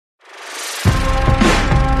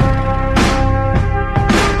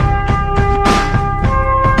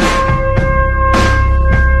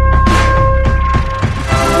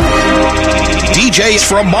DJs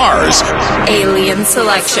from Mars. Alien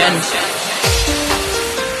Selection.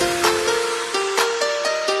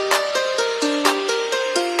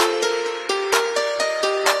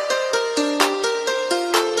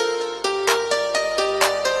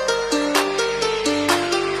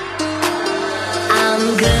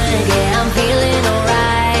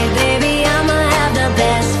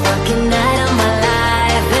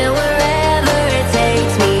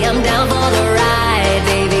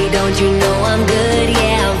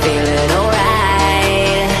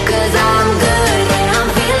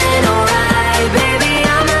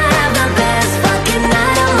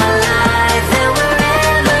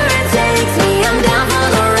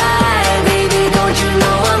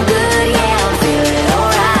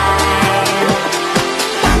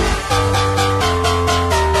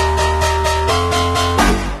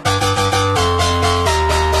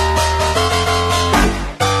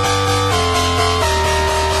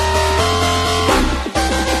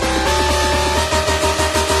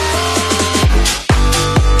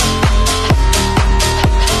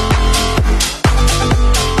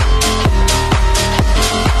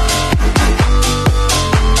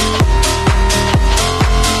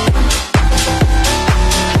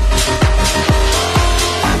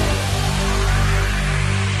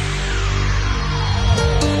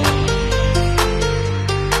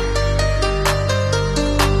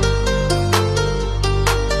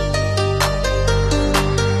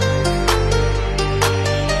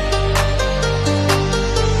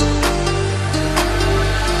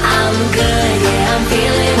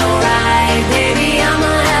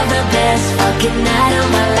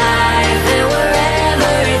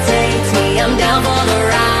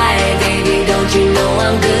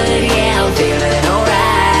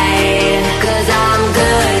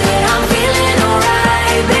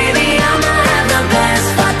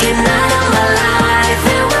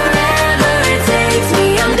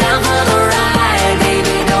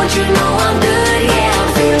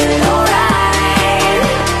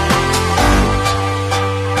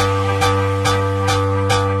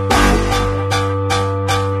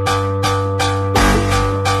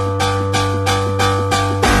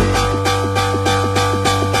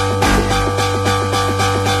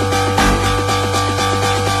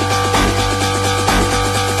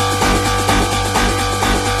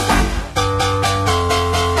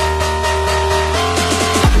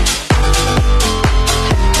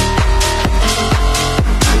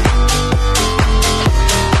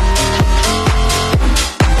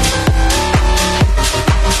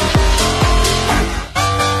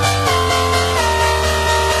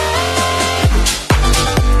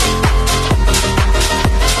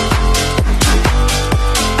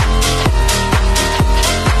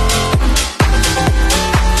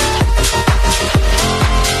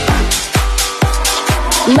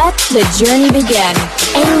 Let the journey begin.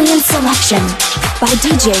 Alien Selection by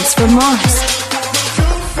DJs from Mars.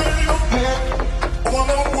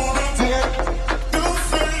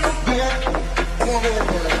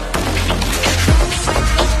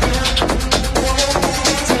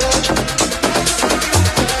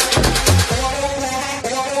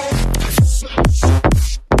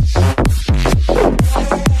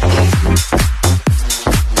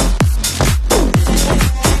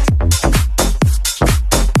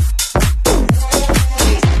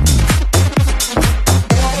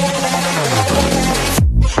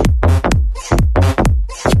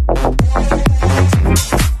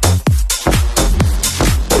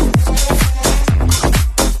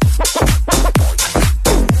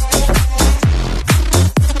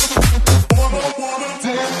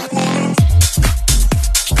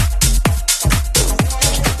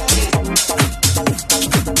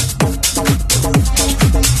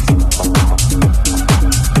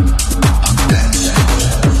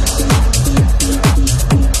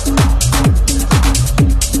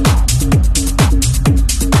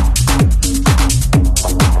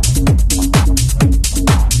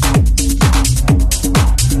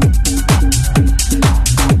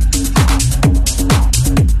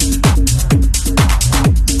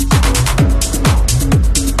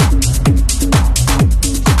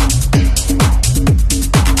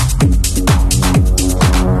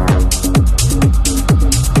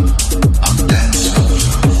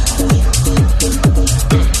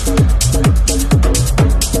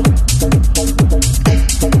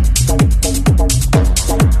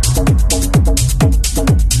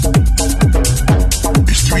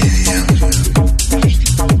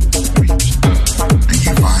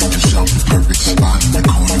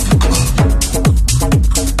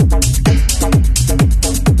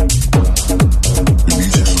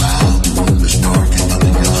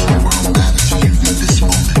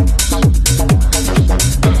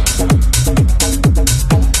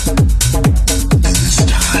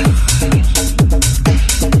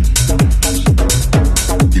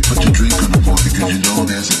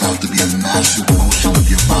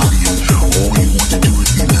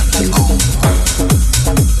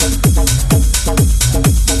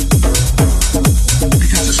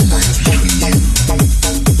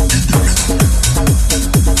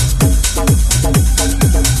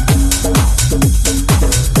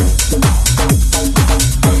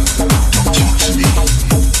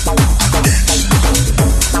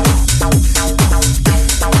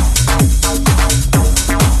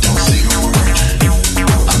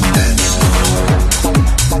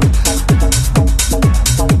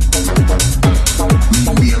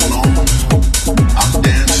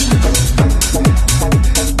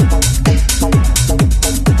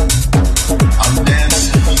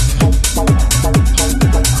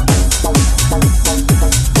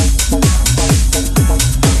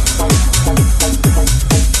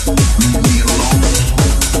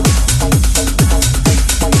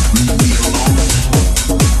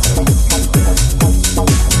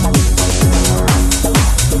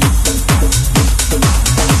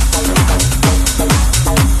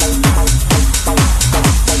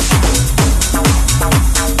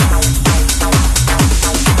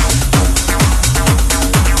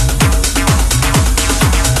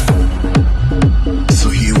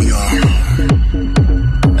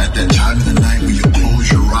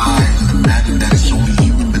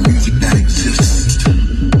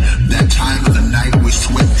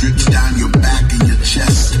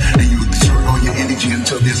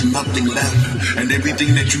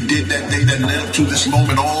 to this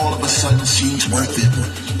moment all of a sudden seems worth it.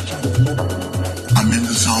 I'm in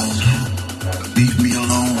the zone. Leave me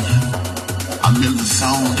alone. I'm in the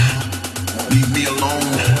zone. Leave me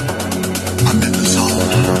alone. I'm in the zone.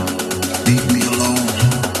 Leave me alone.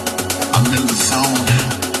 I'm in the zone.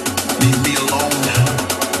 Leave me alone.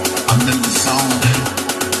 I'm in the zone.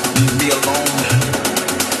 Leave me alone.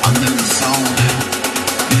 I'm in the zone.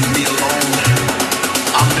 Leave me alone.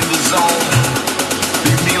 I'm in the zone.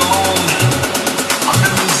 Leave me alone. I'm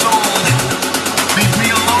in the zone. Leave me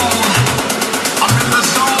alone. I'm in the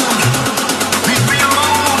zone. Leave me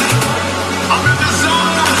alone. I'm in the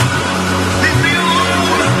zone. Leave me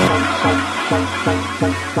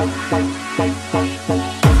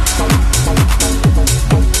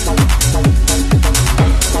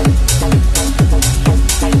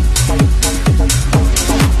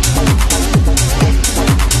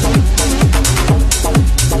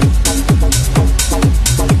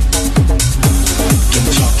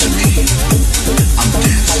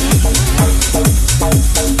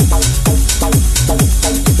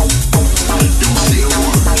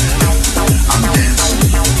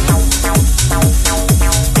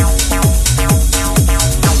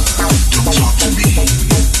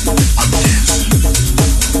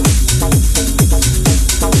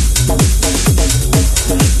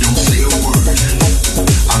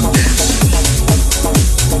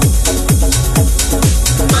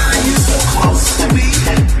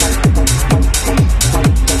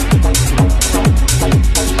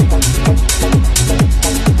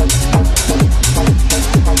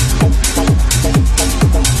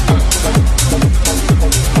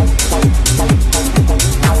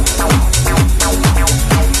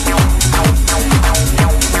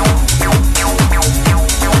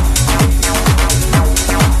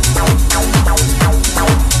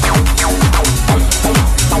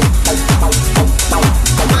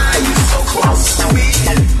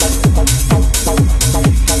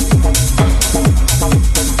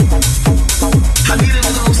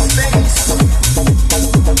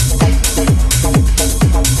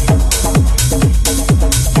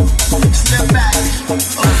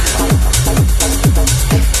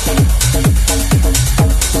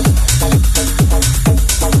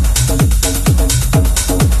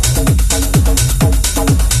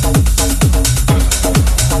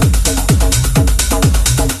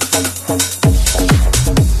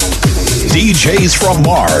DJs from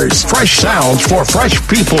Mars. Fresh sounds for fresh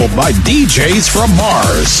people by DJs from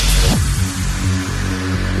Mars.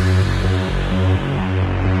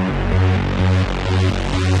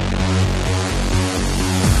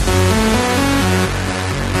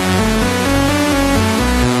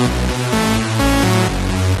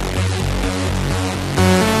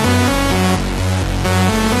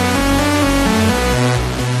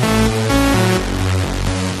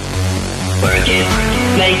 Work it,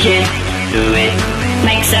 make it, do it,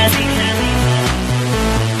 makes us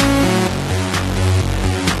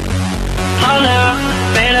harder,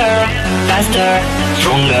 better, faster,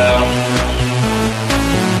 stronger.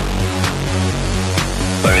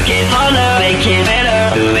 Work it harder, make it better,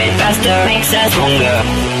 do it faster, makes us stronger.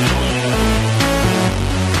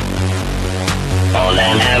 More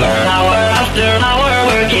than ever, hour after hour,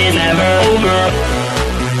 work is never over.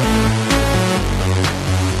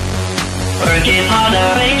 Work it harder,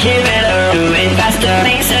 make it better, do it faster,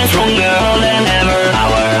 makes us stronger. More than ever,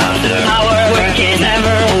 hour after hour, work is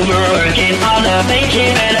never over. Work it harder, make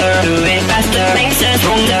it better, do it faster, makes us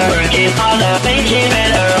stronger. Work it harder, make it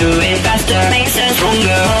better, do it faster, makes us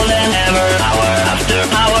stronger. More than ever, hour after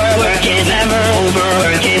hour, work is never over.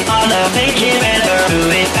 Work it harder, make it better, do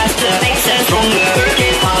it faster, makes us stronger. Work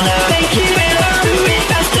it harder, make it better, do it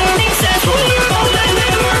faster, makes us stronger. More than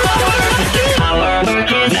ever, hour after hour,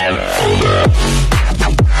 work is never over.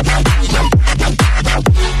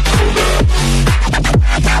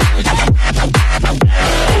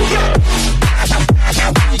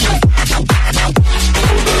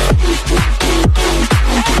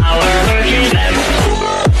 Our work is never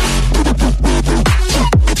over.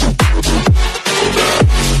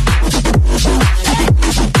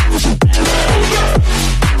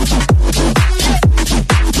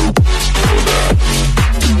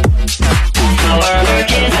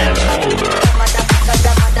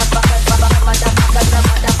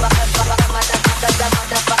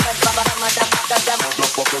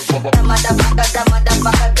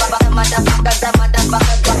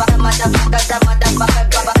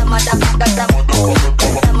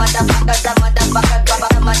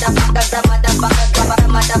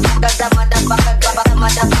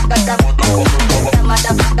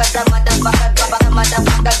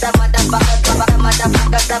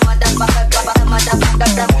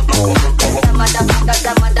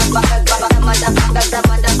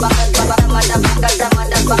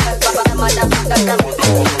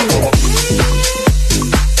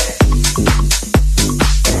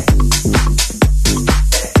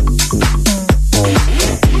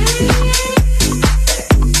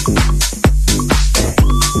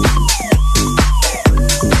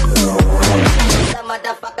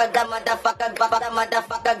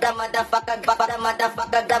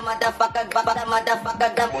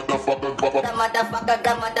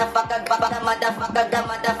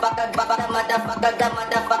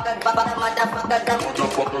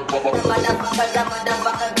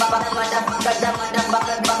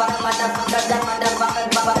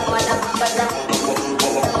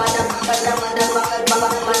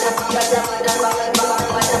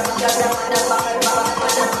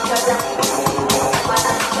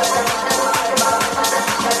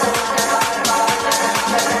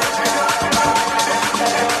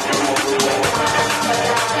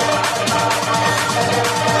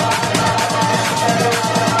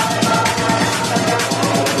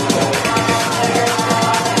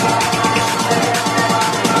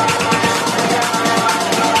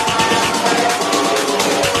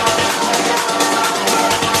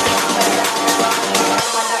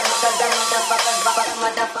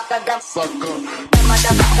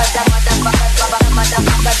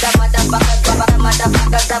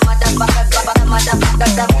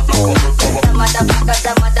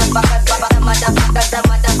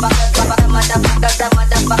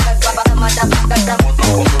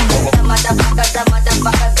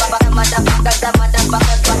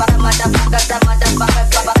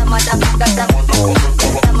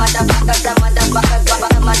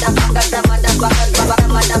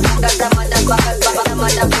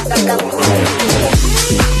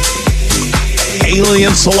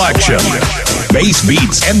 Alien Selection. Bass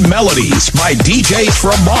beats and melodies by DJs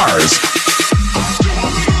from Mars.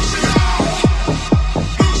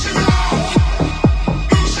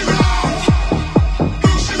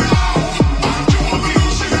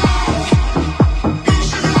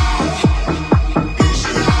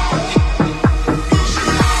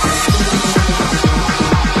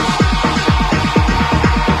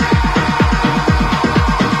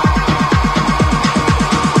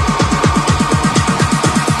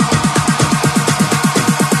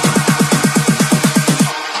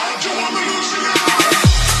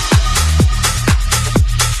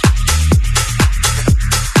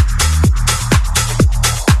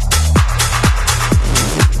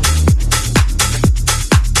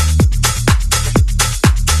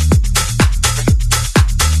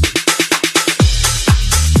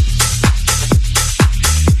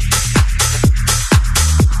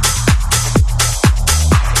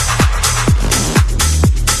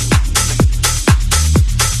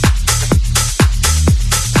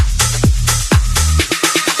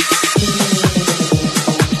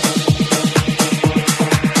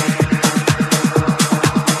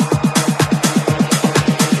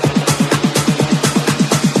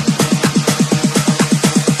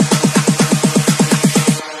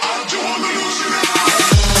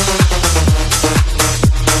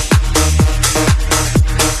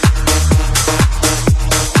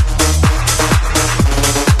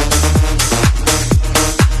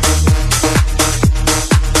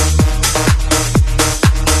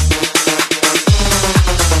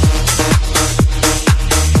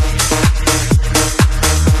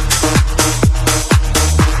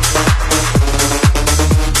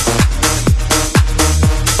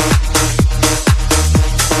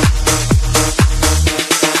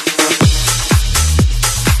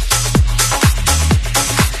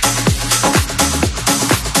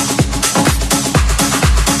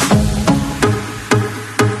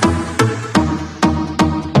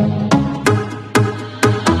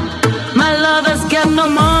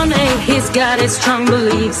 got his strong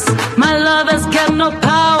beliefs. My lover's got no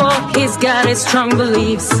power, he's got his strong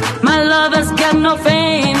beliefs. My lover's got no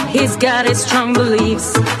fame, he's got his strong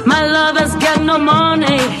beliefs. My lover's got no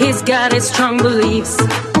money, he's got his strong beliefs.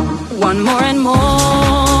 Want more and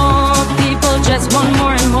more, people just want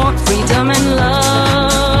more and more freedom and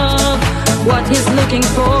love. What he's looking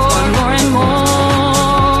for, want more and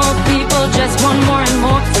more, people just want more and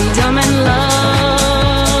more freedom and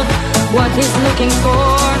love. What he's looking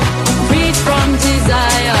for, freed from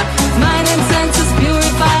desire, mind and senses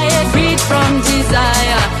purify it, freed from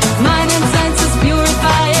desire, mind and senses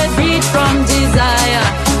purify it, freed from desire,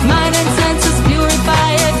 mind and senses purify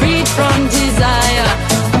it, freed from desire.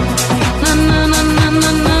 Na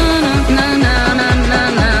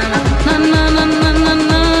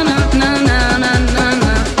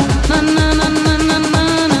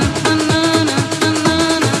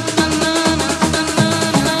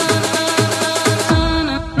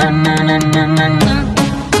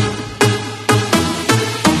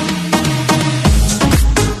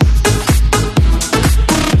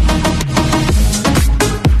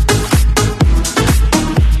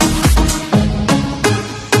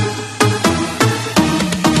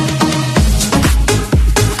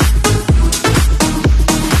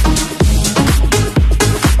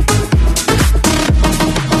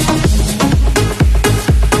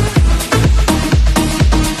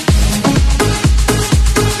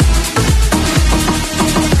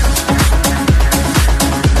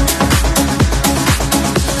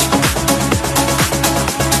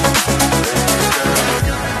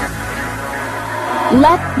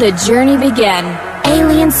Let the journey begin.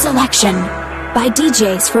 Alien Selection by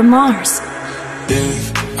DJs from Mars.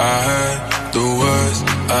 If I had the words,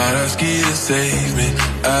 I'd ask you to save me,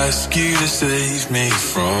 ask you to save me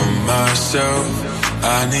from myself.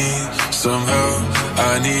 I need some help,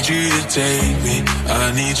 I need you to take me,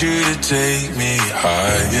 I need you to take me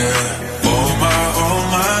higher. All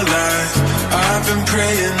my life, I've been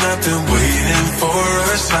praying, I've been waiting for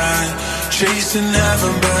a sign. Chasing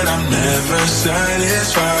heaven, but I'm never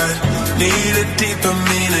satisfied. Need a deeper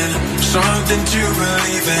meaning, something to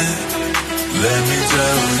believe in. Let me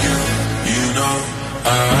tell you, you know,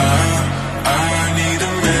 I need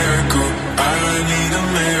a miracle, I need a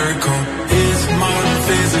miracle. It's more than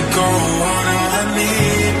physical, what I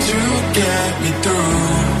need to get me through.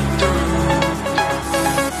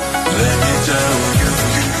 Let me tell you.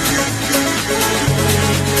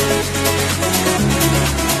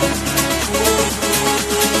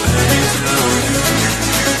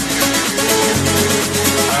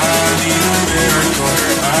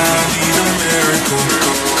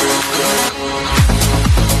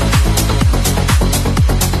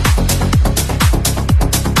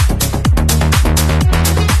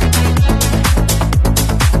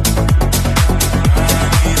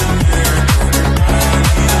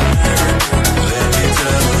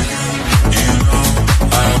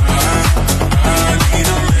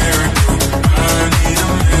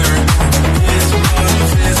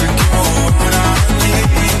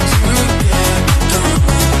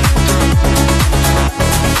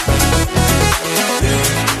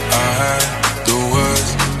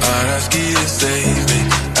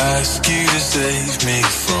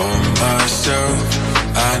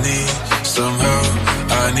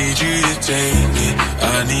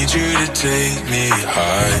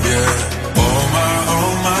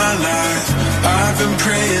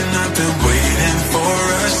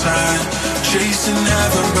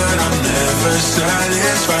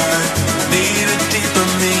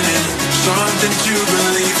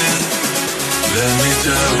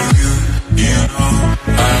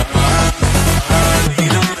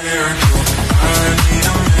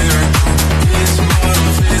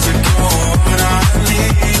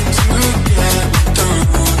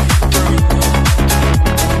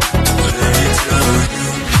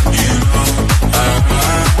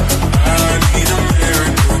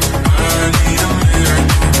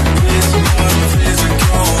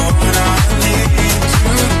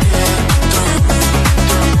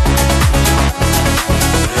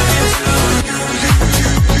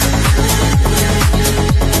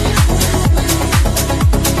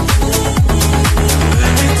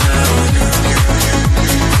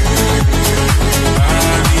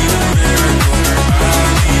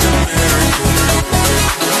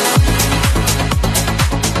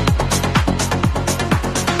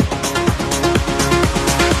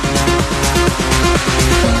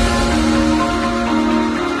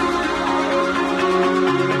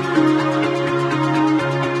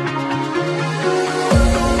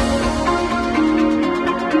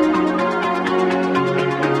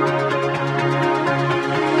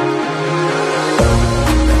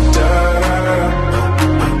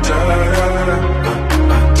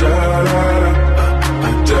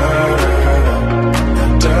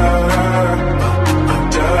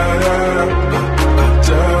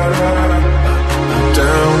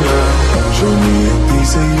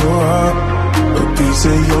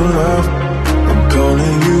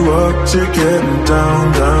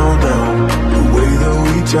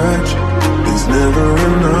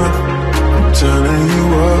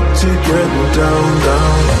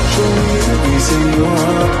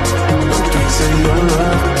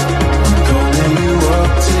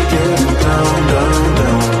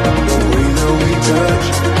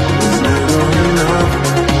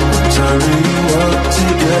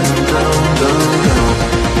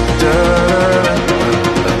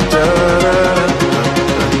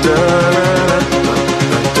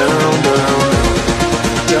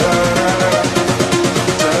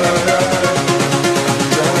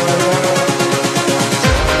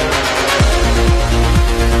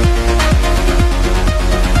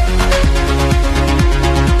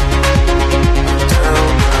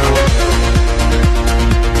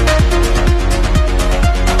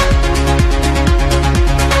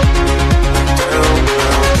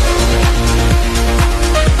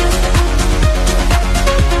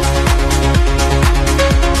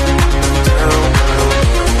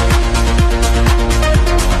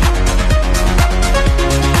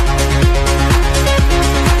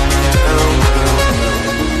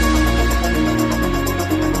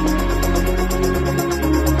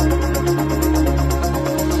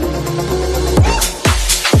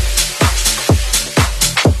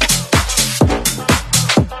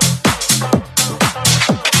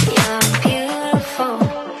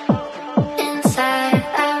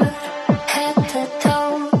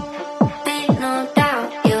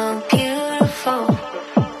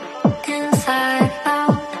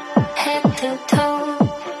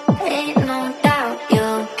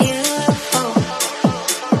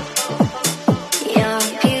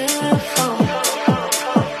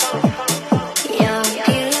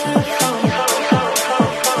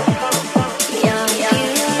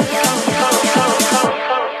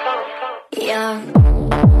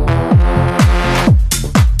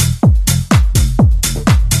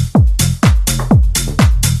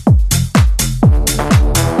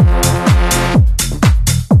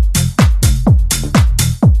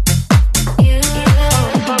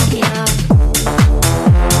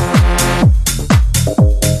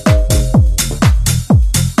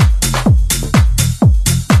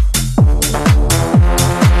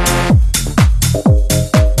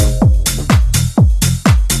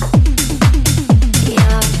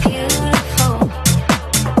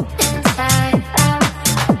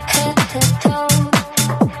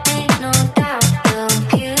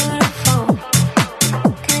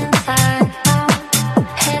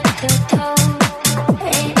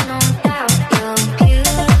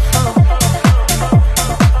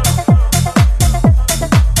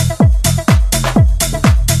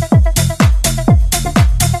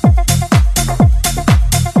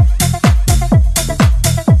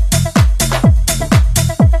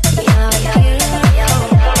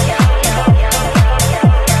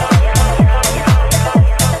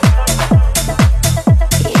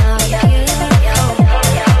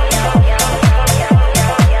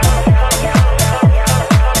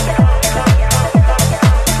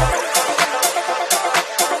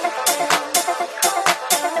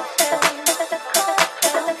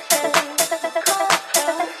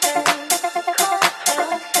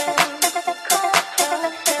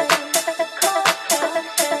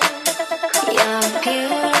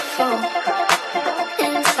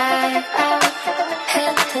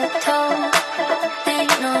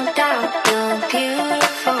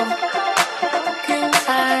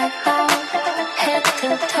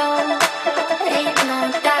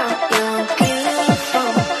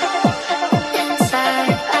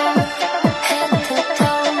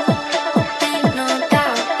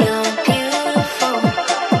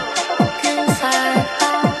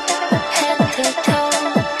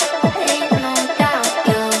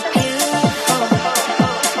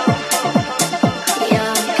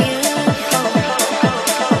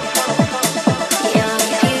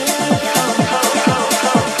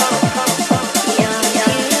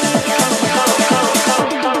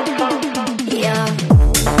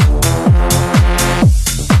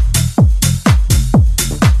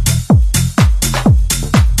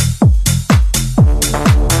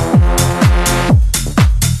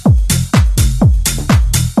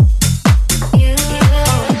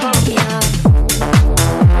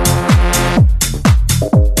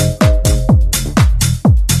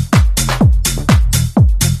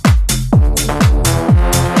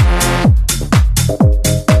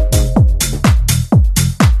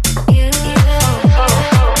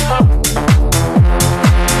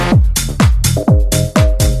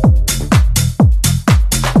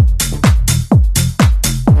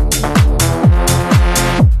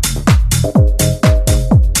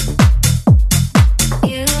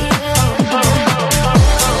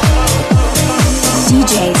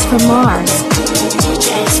 Mars.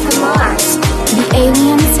 DJs from Mars. The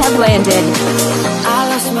aliens have landed. I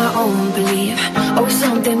lost my own belief. Oh,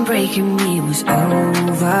 something breaking me was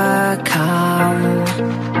overcome.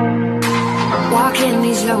 Walking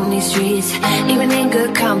these lonely streets, even in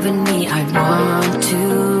good company, I want to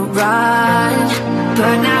run.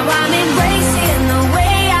 But now I'm embracing the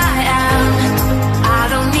way I am. I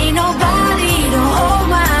don't need nobody to hold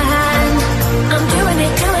my hand. I'm doing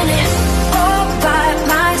it all by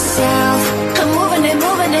myself. I'm moving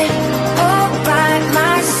it all by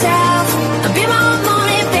myself. I'll be my own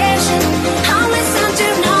motivation. I'll listen to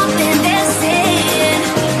nothing they're saying.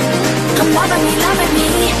 I'm loving me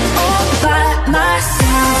all by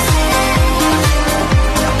myself.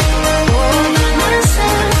 All by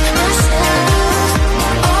myself.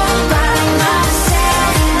 All by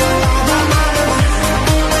myself.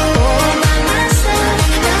 All by myself.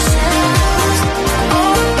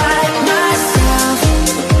 All by myself.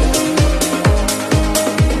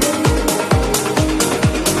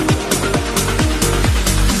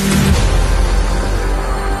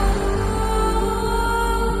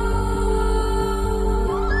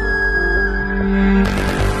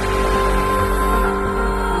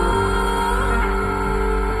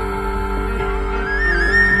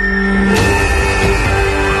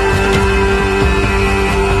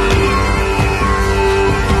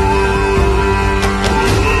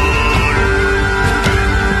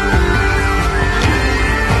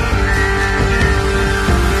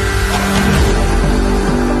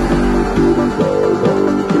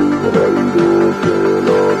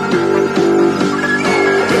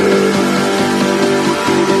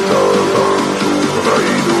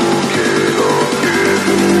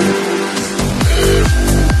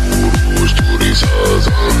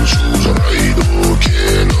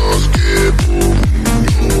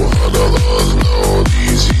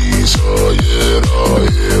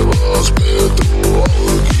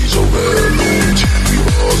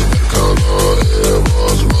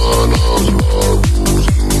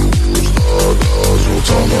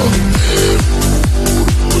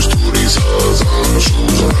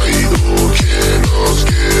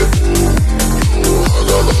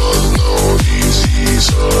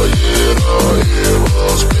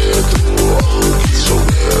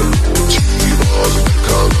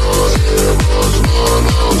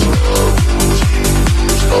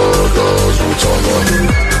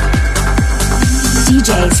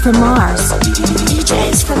 DJs from Mars.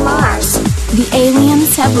 DJs from Mars. The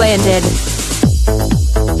aliens have landed.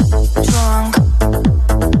 Drunk.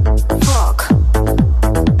 Fuck.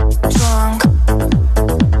 Drunk.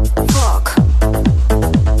 Fuck.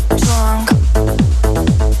 Drunk.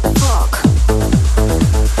 Fuck.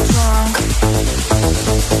 Drunk.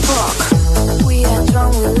 Fuck. We are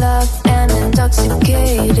drunk with love and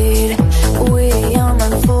intoxicated. We young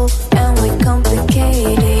and full and we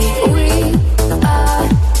complicated. We are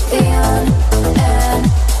young and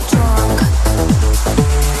drunk.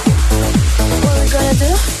 What we gonna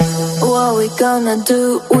do? What we gonna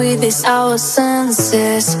do with these our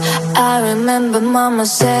senses? I remember mama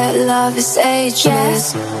said love is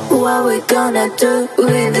ageless. What we gonna do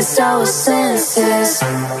with these our senses?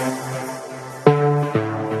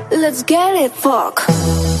 Let's get it, fuck.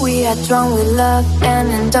 We are drunk with love and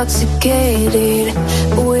intoxicated.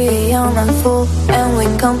 We are young and full and we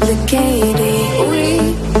complicated.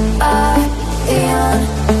 We are young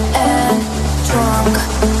and drunk.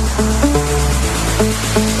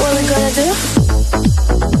 What we gonna do?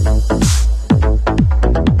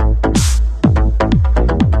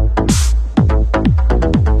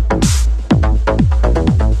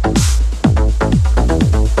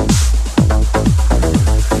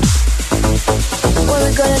 What we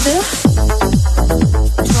gonna do?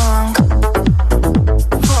 Drunk.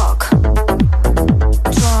 Fuck.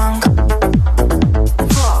 Drunk.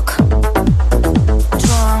 Fuck.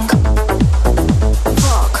 Drunk.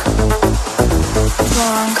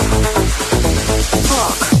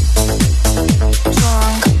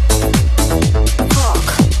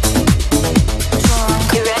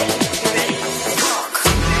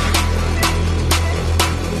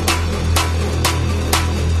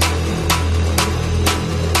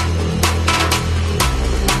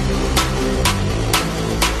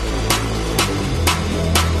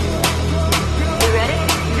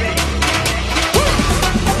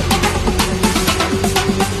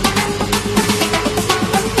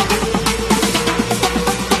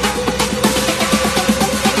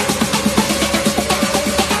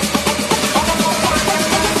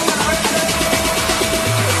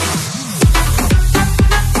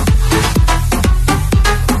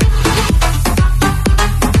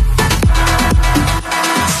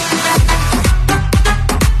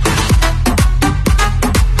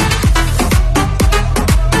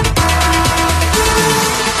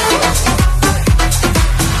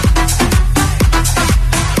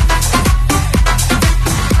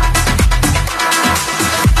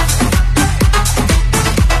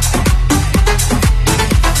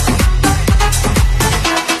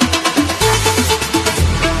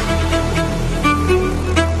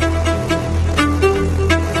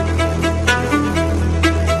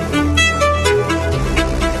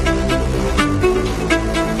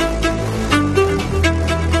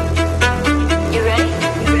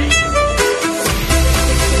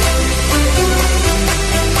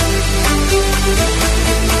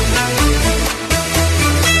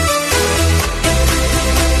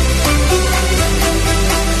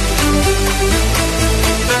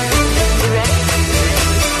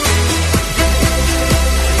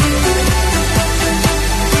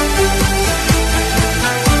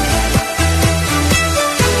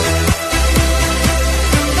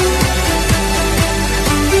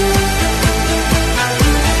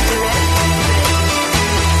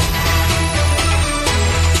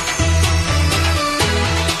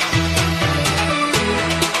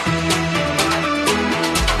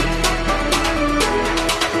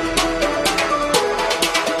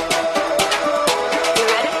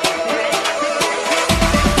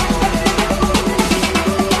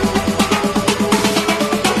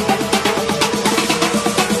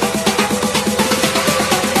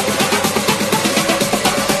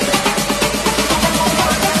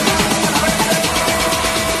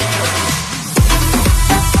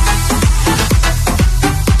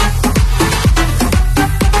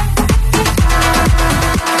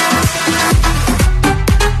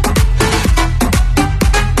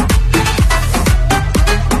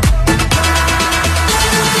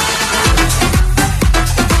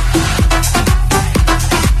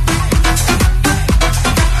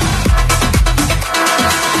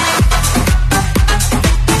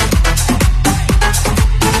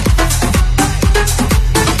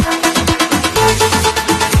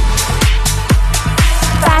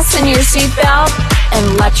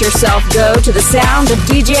 let yourself go to the sound of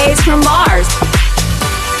DJs from Mars.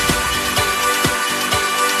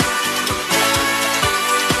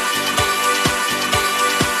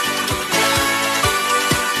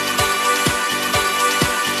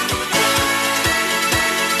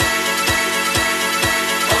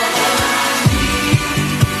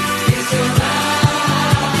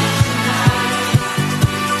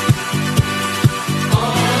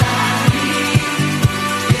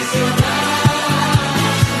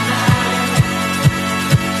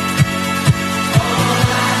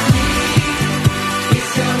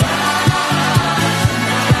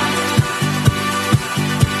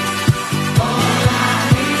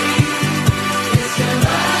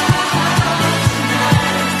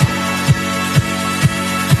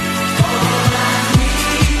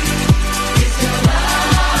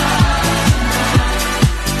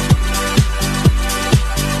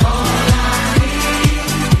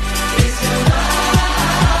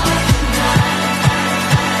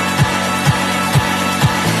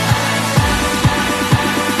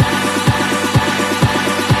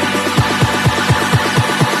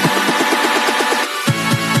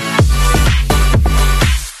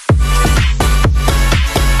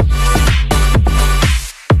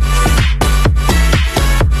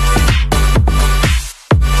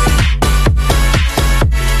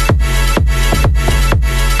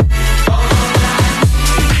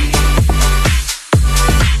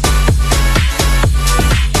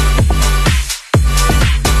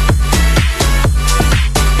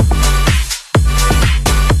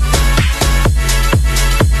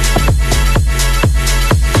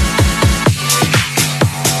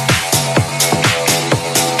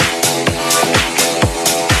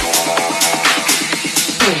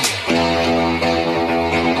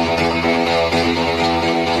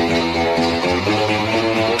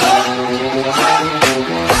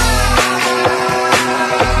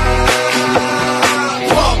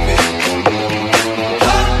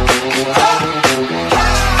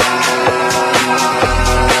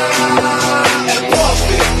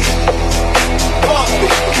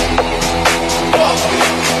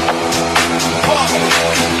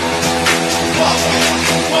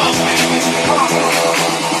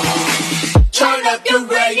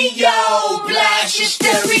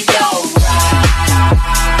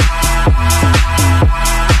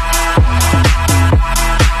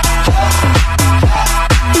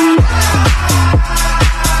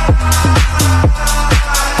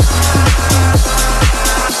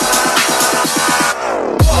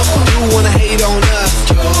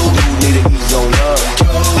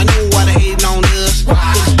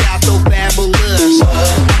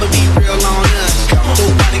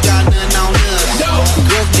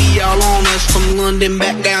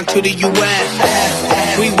 To the U.S.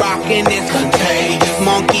 We rockin' this contagious,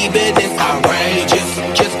 monkey business outrageous.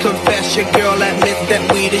 Just confess your girl admits that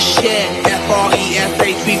we the shit.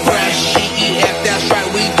 F-R-E-S-H, we fresh. G-E-F, that's right,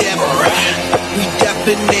 we different. We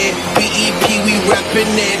definite. B-E-P, we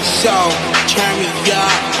reppin' it. So, turn me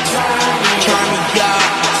up. Turn me up.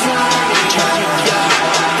 Turn me up.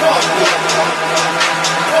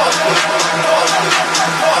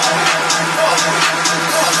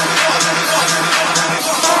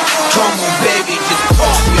 Come on, baby, just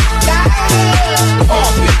pump it.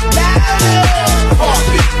 Pump it. Pump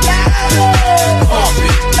it. Pump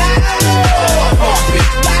it. Pump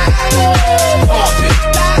it. Pump it.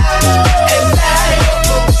 And light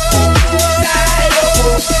up.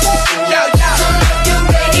 Yo, yo. Turn up your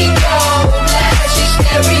radio, blast your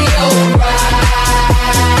stereo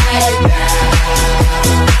right now.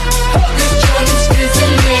 This joint is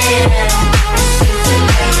sizzling. Sizzling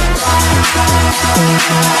right.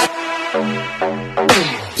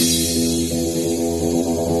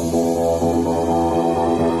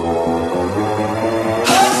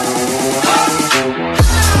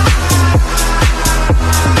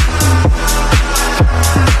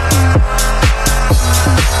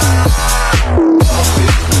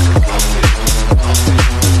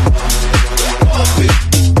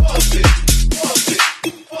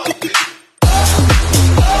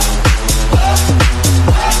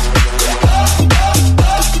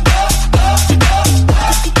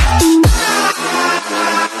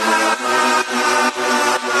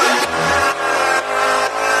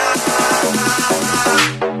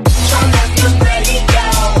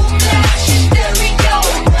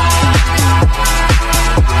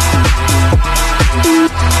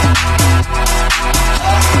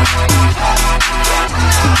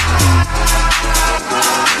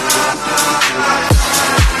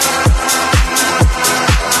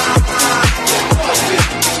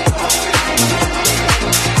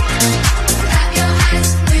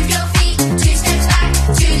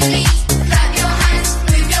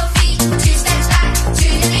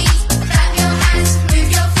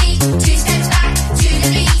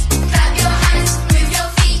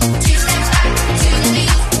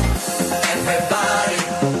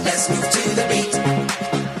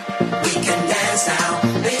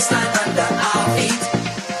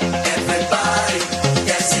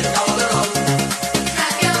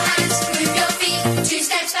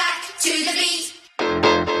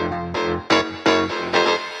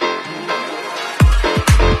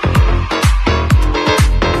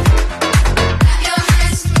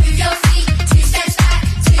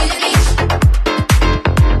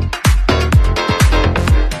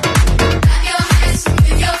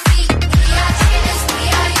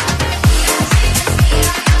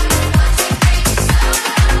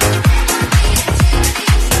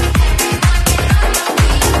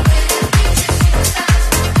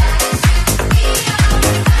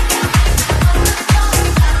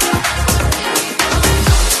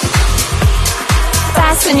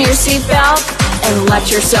 seatbelt and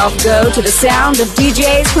let yourself go to the sound of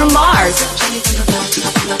DJs from Mars.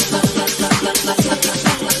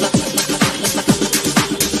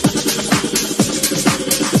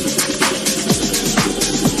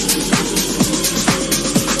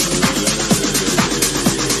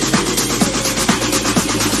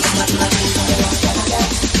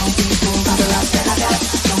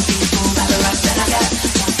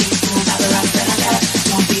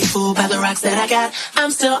 That I got, I'm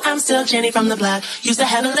still Jenny from the block. Used to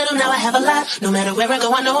have a little, now I have a lot. No matter where I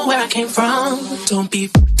go, I know where I came from. Don't be.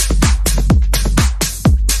 Don't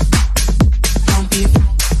be.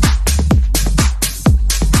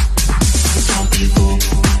 Don't be fooled.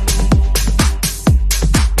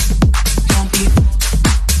 Don't be.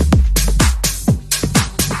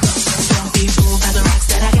 Don't be fooled by the rocks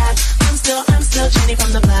that I got. I'm still Jenny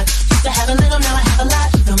from the block. Used to have a little, now I have a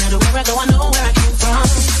lot. No matter where I go, I know where I came from.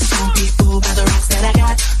 Don't be fooled by the rocks that I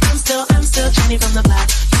got. I'm still Jenny from the block.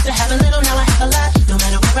 Used to have a little, now I have a lot. No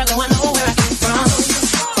matter where I go, I know where I came from.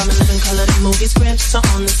 From a living color to movie scripts, so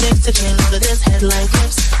on the six to jail over this headline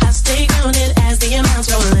clips. I stay grounded as the amounts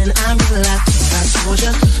rolling. I'm real out there, I told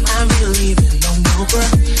ya. I'm real leaving, no bruh.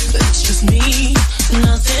 It's just me,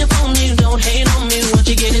 nothing for me. Don't hate on me, what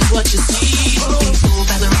you get is what you see. Don't be fooled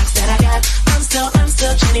by the rocks that I got. I'm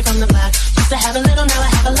still Jenny from the block. Used to have a little, now I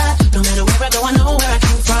have a lot. No matter where I go, I know where I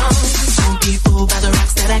came from. Don't be fooled by the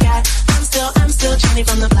rocks that I got. I'm still Jenny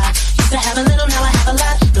from the block. Used to have a little, now I have a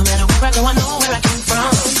lot. No matter where I go, I know where I came from.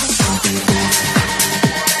 Don't be fooled.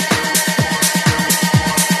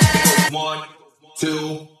 1,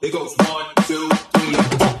 2, it goes 1, 2, 3,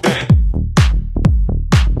 4, bang.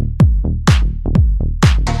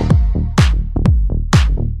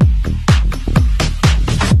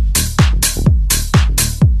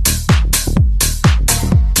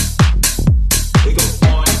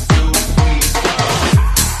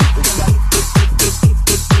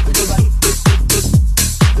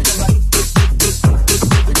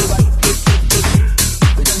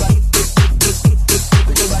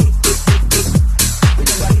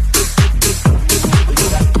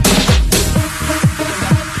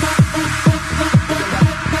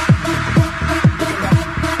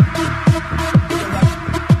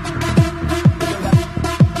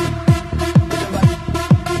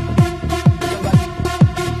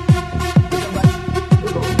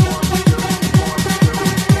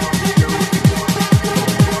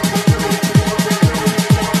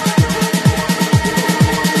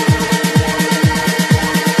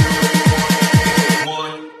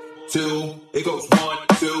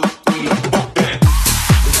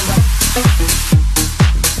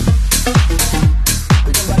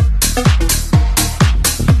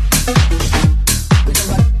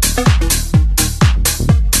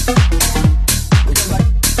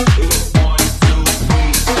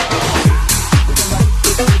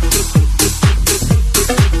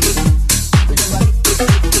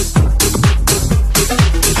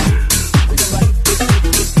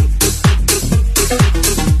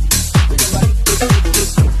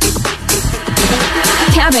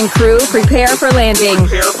 Crew, prepare for landing.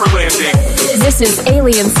 This is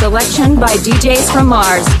Alien Selection by DJs from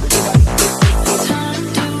Mars.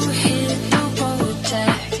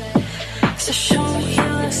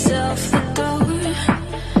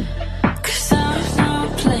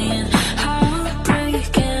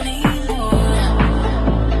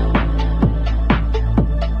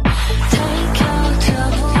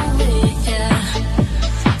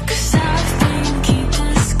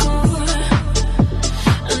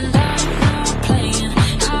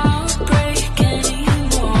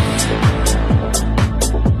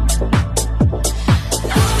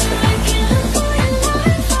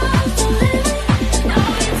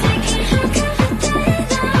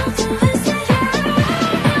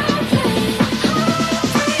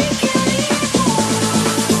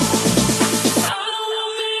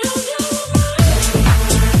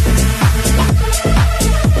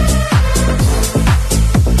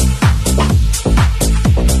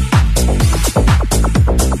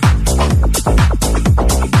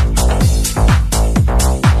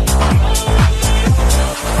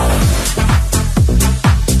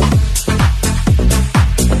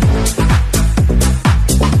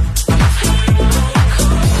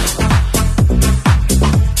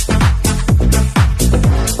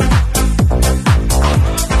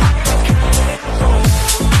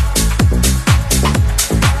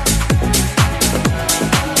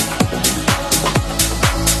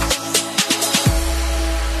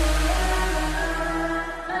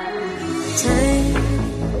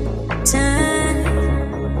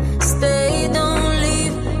 Stay, don't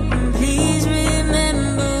leave, please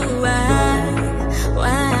remember why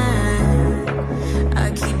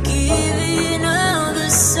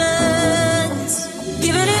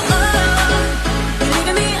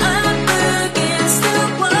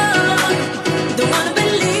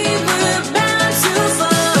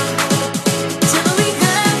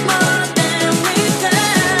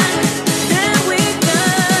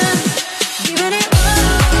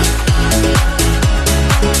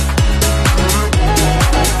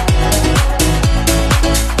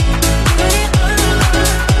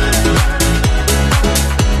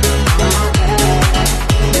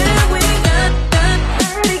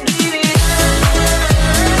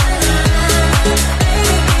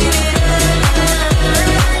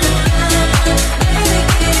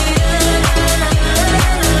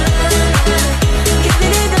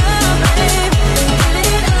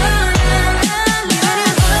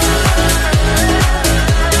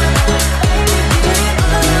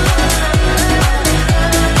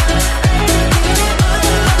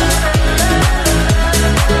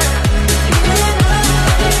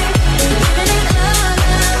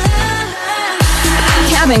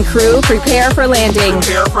Incoming crew, prepare for landing.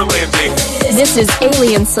 Prepare for landing. This is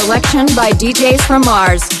Alien Selection by DJs from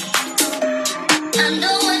Mars. I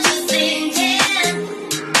know what you're thinking,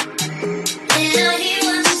 and I hear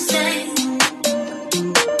what you say.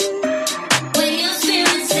 When your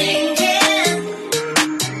spirit's sinking,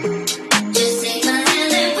 just take my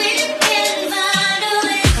hand and we can find a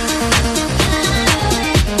way.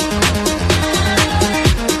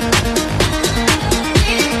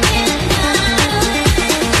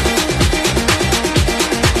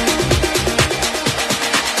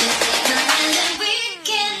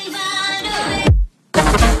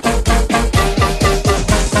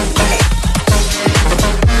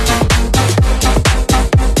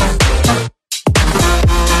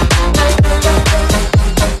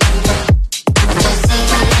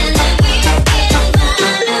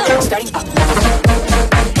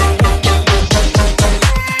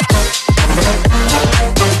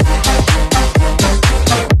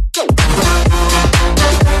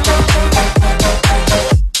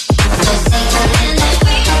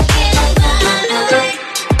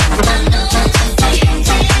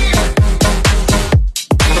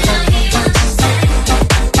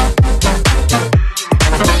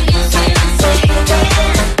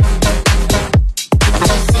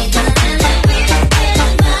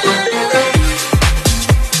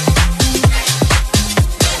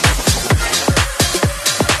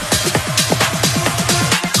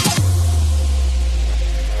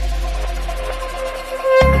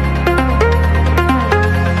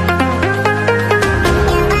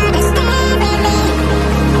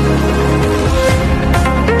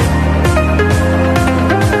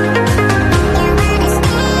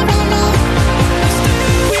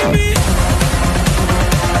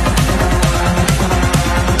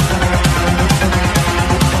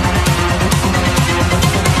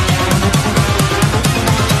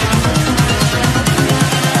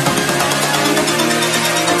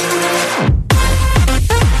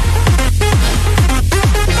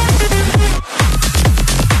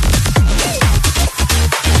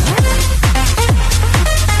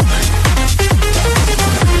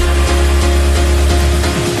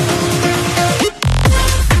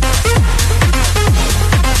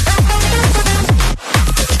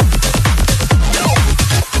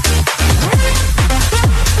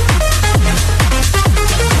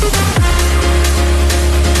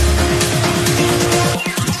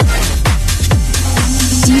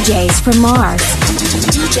 DJs from Mars.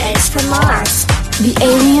 DJs from Mars. The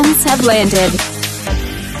aliens have landed.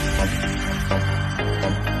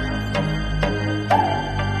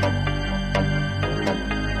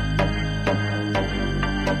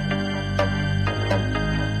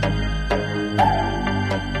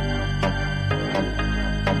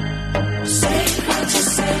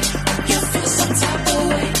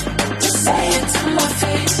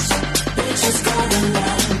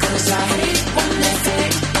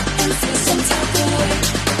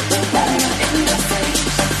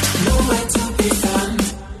 Nowhere to be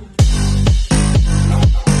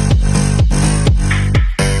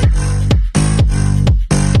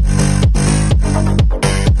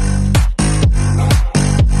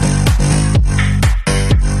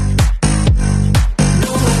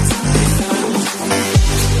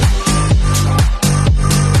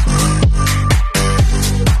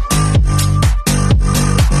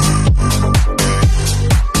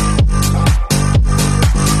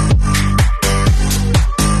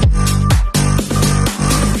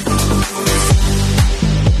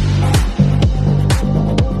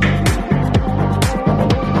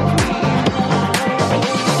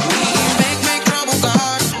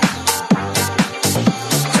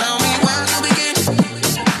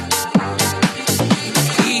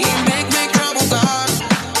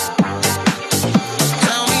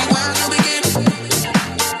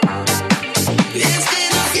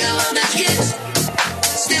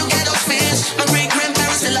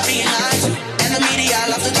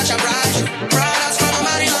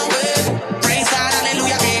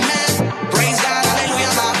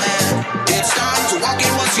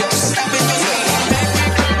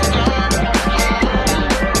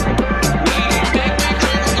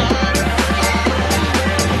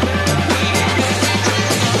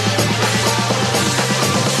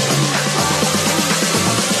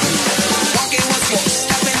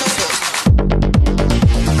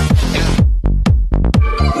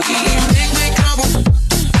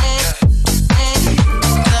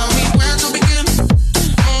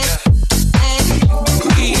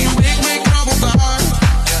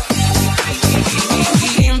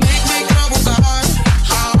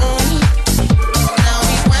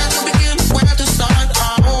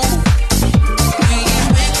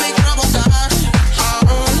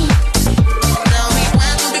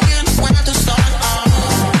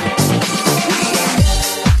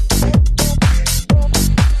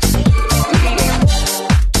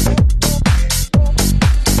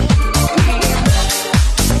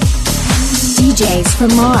DJs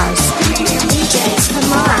from Mars. DJs from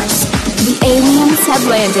Mars. The aliens have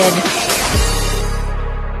landed.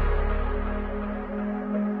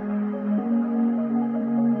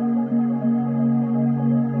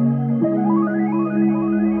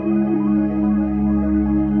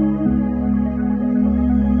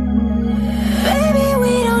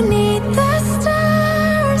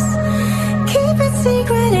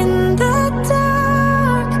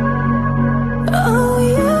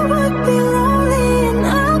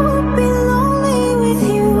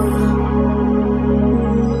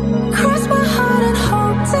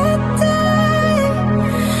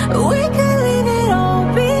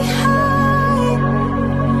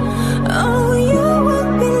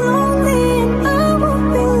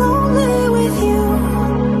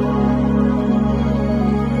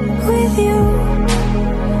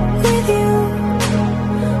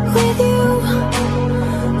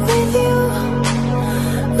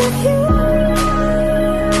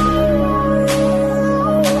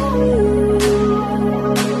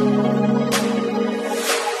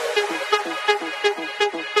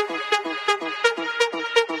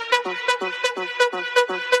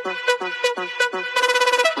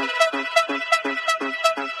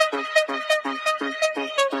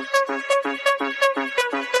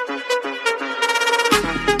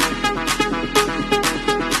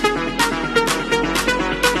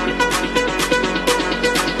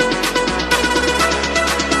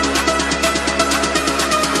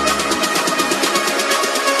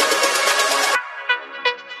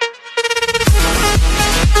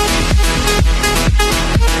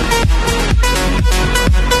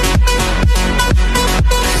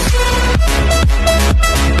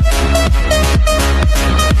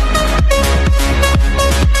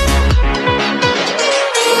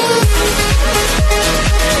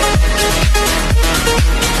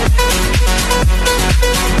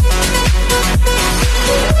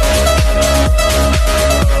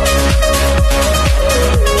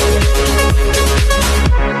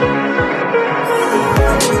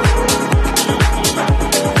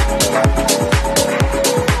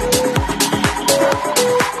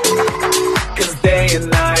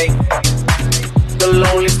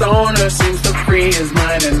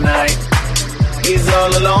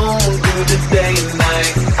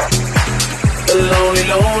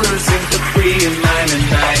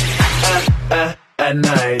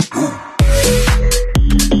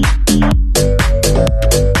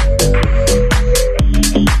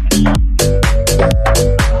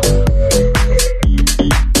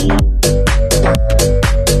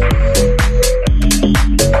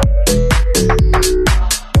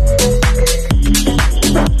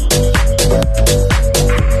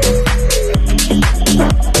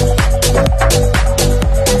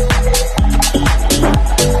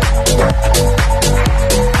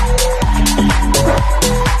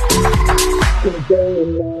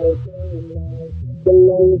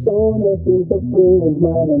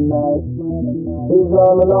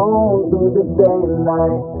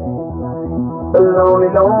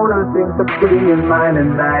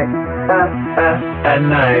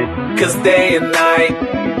 Cause day and night,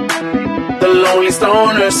 the lonely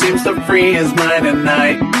stoner seems to free his mind at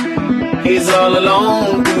night. He's all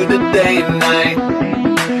alone through the day and night.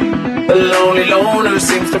 The lonely loner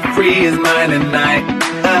seems to free his mind at night.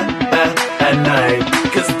 At night.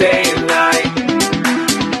 Cause day and night,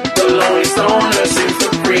 the lonely stoner seems to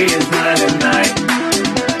free his mind at night.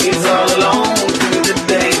 He's all alone through the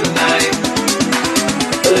day and night.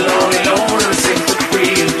 The lonely loner seems to free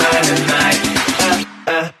his mind at night.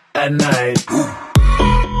 At night.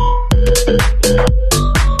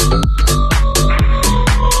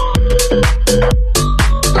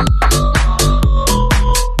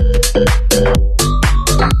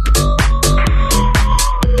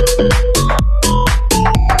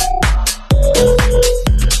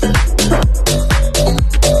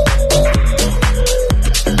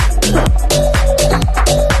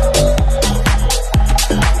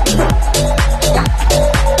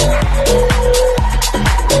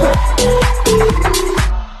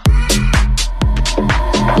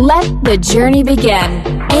 Let the journey begin.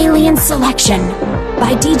 Alien Selection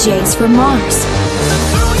by DJs from Mars.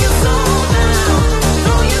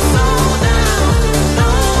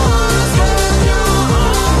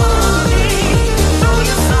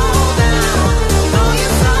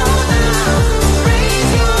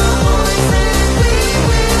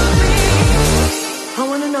 I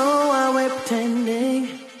wanna know why we're pretending.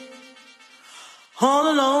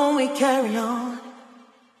 All alone we carry on.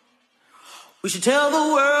 We should tell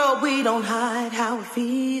the world we don't hide how we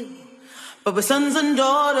feel. but we're sons and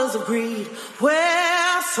daughters of greed.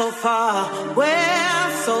 We're so far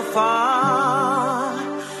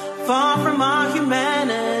far from our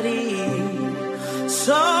humanity.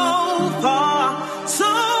 So far,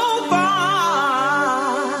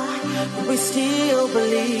 but we still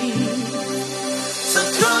believe. So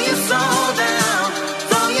throw your soul down,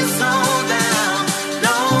 throw your soul down.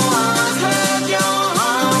 No one's heard your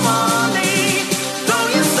harmony. Throw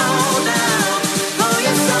your soul down, throw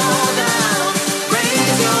your soul down.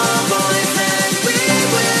 Raise your voice and we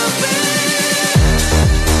will be.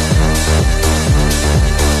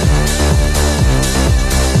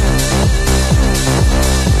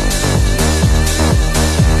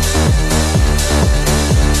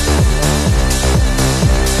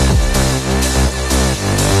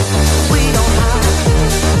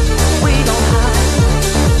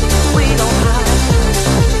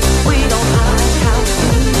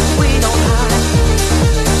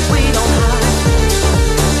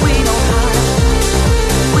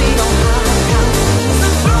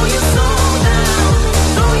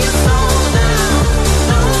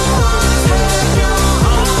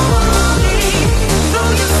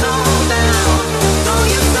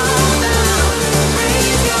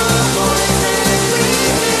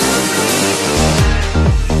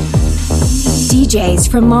 DJs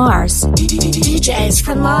from Mars. DJs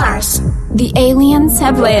from Mars. The aliens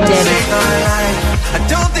have landed. I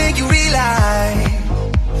don't think you realize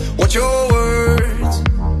what your words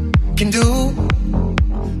can do.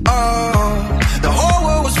 Oh, the whole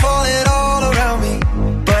world was falling all around me,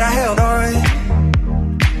 but I held on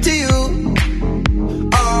to you.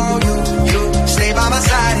 Oh, you stayed by my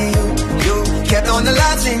side and you kept on the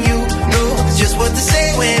lights and you knew just what to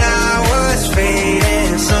say when I was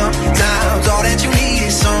fading. Sometimes all that you need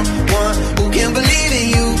is someone who can believe in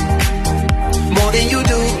you more than you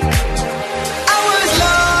do. I was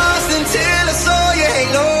lost until I saw your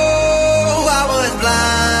halo. I was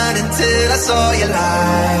blind until I saw your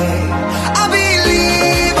light. I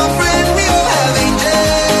believe, my friend, we all have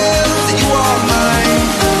angels and you are mine.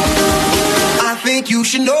 I think you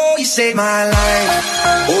should know you saved my life.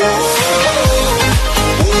 Oh,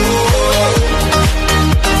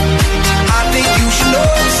 I think you should know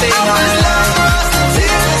you saved my life.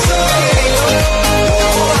 Until I saw your halo.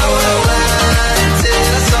 I was blind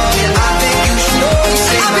until I saw you. I think you should know you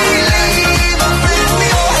saved my life. My friend, we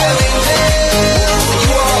all have angels and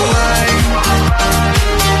you are mine.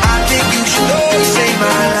 I think you should know you saved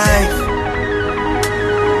my life.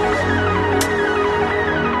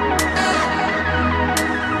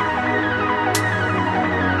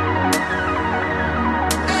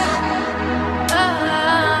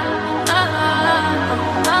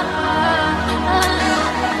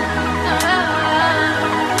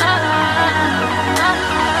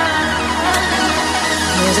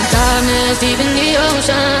 Deep in the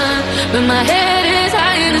ocean, but my head is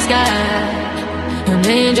high in the sky. An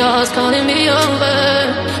angel's calling me over,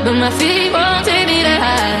 but my feet won't take me that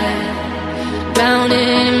high. Drowning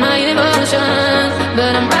in my emotions,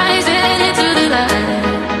 but I'm rising into the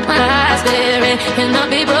light. My eyes staring cannot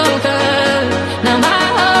be broken.